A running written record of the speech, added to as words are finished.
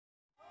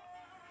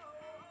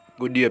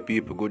Good day,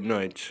 people. Good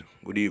night.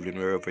 Good evening,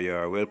 wherever you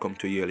are. Welcome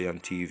to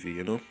Alien TV.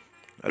 I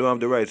don't have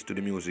the rights to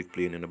the music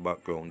playing in the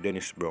background.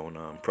 Dennis Brown,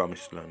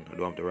 Promised Land. I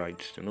don't have the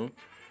rights.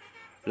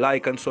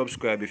 Like and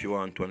subscribe if you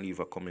want to and leave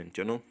a comment.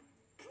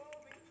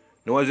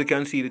 Now, as you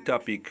can see, the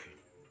topic,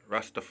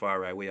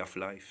 Rastafari, way of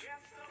life.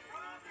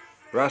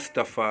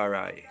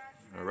 Rastafari,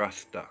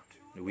 Rasta,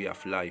 the way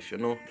of life,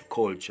 the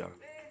culture,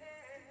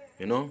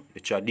 the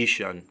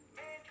tradition.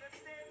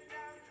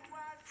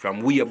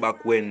 From way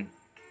back when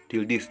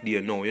till this day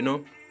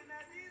now.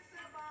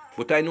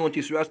 But I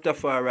noticed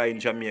Rastafari in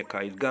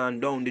Jamaica is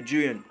gone down the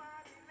drain.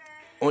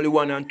 Only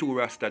 1 and 2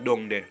 Rasta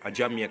down there at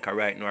Jamaica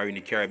right now are in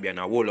the Caribbean.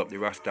 I hold up the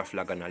Rasta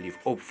flag and I live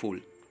up full.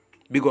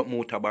 Big up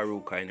Muta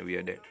Baruka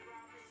anyway there.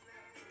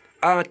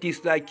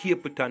 Artists like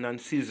Capleton and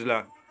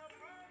Sizzler,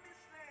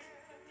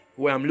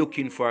 who I'm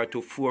looking for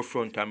to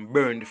forefront and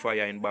burn the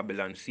fire in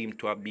Babylon, seem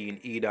to have been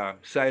either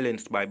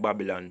silenced by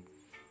Babylon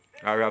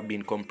or have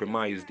been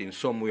compromised in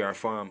some way or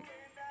form.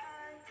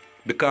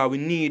 Because we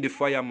need the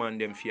fireman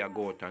them to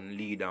go out and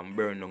lead and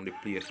burn down the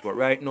place. But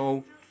right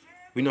now,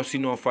 we don't see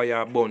no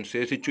fire burn. So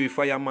you see three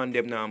fireman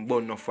them now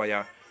burn no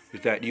fire.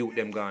 It's like the youth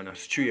them gone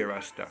astray,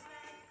 Rasta.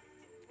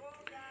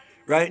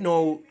 Right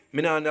now,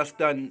 me not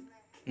understand,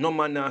 no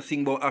man now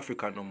sing about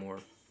Africa no more.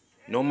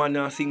 No man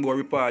now sing about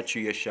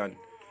repatriation.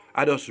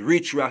 I just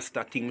rich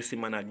Rasta thing me see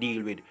man a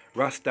deal with.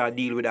 Rasta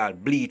deal with all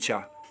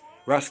bleacher.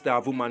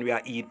 Rasta woman we a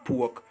eat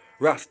pork.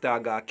 Rasta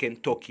got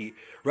Kentucky.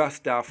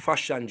 Rasta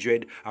fashion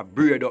dread. A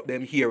braid up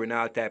them hair in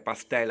all type of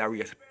style of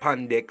race.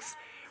 Pandex.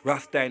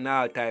 Rasta in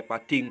all type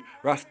of thing.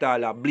 Rasta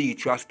la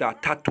bleach. Rasta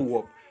tattoo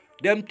up.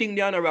 Them thing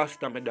they are no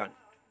Rasta me done.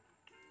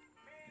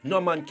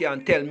 No man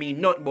can tell me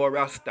nothing about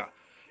Rasta.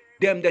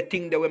 Them the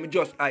thing that when me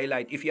just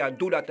highlight. If you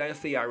do that and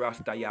say you're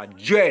Rasta, you're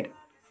dread.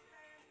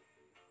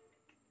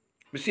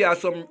 Me see how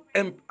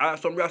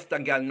some Rasta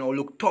girl now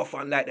look tough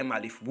and like them a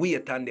lift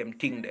weight and them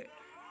thing there.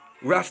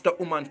 Rasta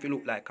woman feel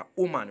look like a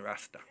woman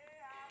Rasta.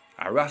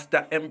 A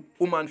Rasta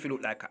woman feel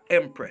look like an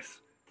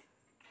empress.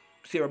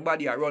 See her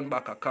body a run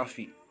back a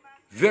coffee.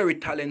 Very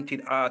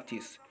talented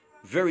artist.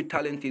 Very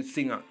talented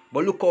singer.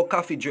 But look how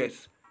coffee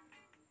dress.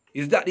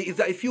 Is that the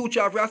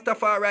future of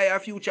Rastafari or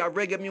future of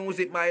reggae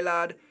music, my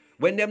lad?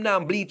 When them now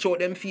bleach out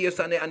them face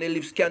and they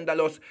live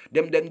scandalous,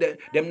 them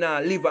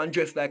now live and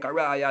dress like a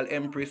royal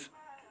empress.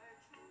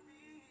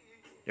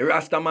 The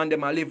Rasta man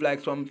them a live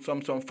like some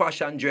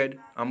fashion dread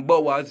and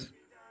bowers.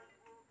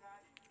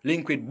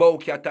 Link with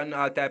bowcat and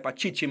all type of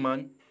chichi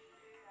man.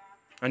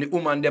 And the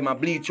woman them a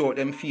bleach out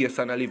them face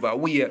and a live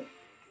away.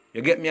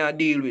 You get me a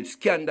deal with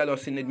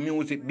scandalous in the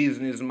music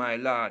business, my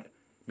lord.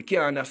 I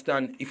can't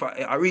understand if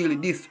I really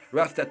this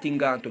Rasta thing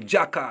gone to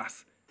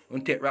jackass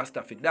and take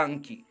Rasta for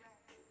donkey.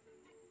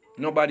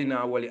 Nobody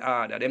now will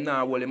order. Them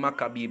now will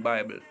Maccabee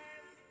Bible.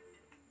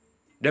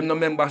 Them no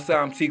remember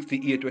Psalm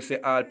 68 where say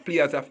all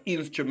players of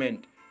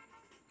instrument.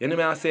 You know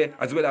what I say?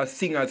 As well as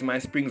singers, my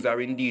springs are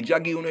indeed.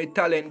 Jaggy, you know the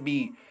talent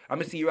be.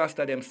 I see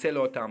Rasta them sell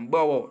out and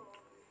bow out.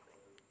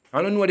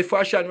 I don't know the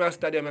fashion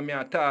Rasta them and me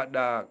a talk,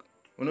 dog.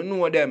 I don't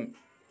know them.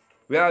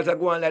 We also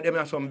go and like them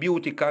have some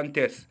beauty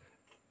contest.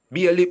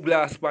 Be a lip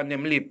gloss on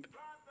them lip.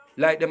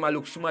 Like them a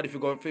look smart if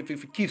you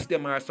kiss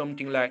them or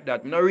something like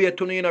that. I don't rate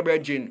to you,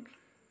 brethren.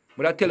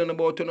 But I telling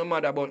about to no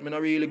mother, but I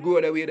don't really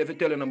go the way they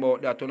telling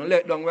about that. I don't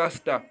let down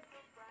Rasta.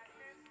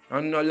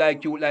 And not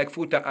like you like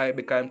suffer.I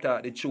because I'm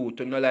talking the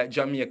truth. And not like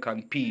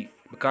Jamaican P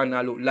because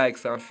I look like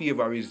some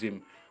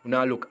favorism. When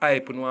I look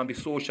hype and want to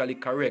be socially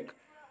correct.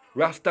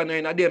 Rasta no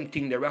in a them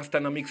thing. The Rasta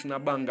no mix in a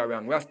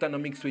bangarang. Rasta no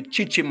mix with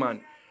chichi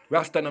man.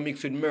 Rasta no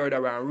mix with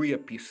murder and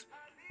rapist.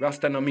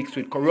 Rasta no mix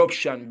with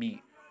corruption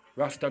be.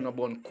 Rasta no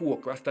burn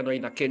coke. Rasta no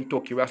in a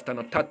Kentucky. Rasta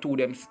no tattoo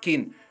them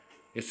skin.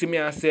 You see me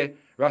I say,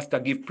 Rasta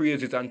give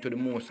praises unto the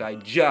Most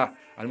High, YAH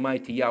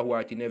Almighty,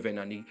 YAH in heaven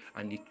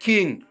and the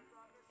King.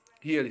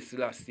 Hail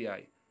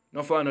Selassie.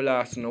 No for no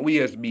last no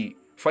ways be.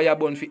 Fire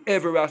burn for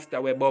every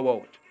Rasta we bow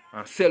out.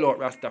 And sell out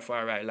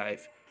Rastafari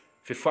life.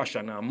 For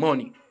fashion and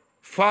money.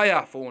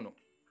 Fire for no.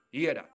 Hear that?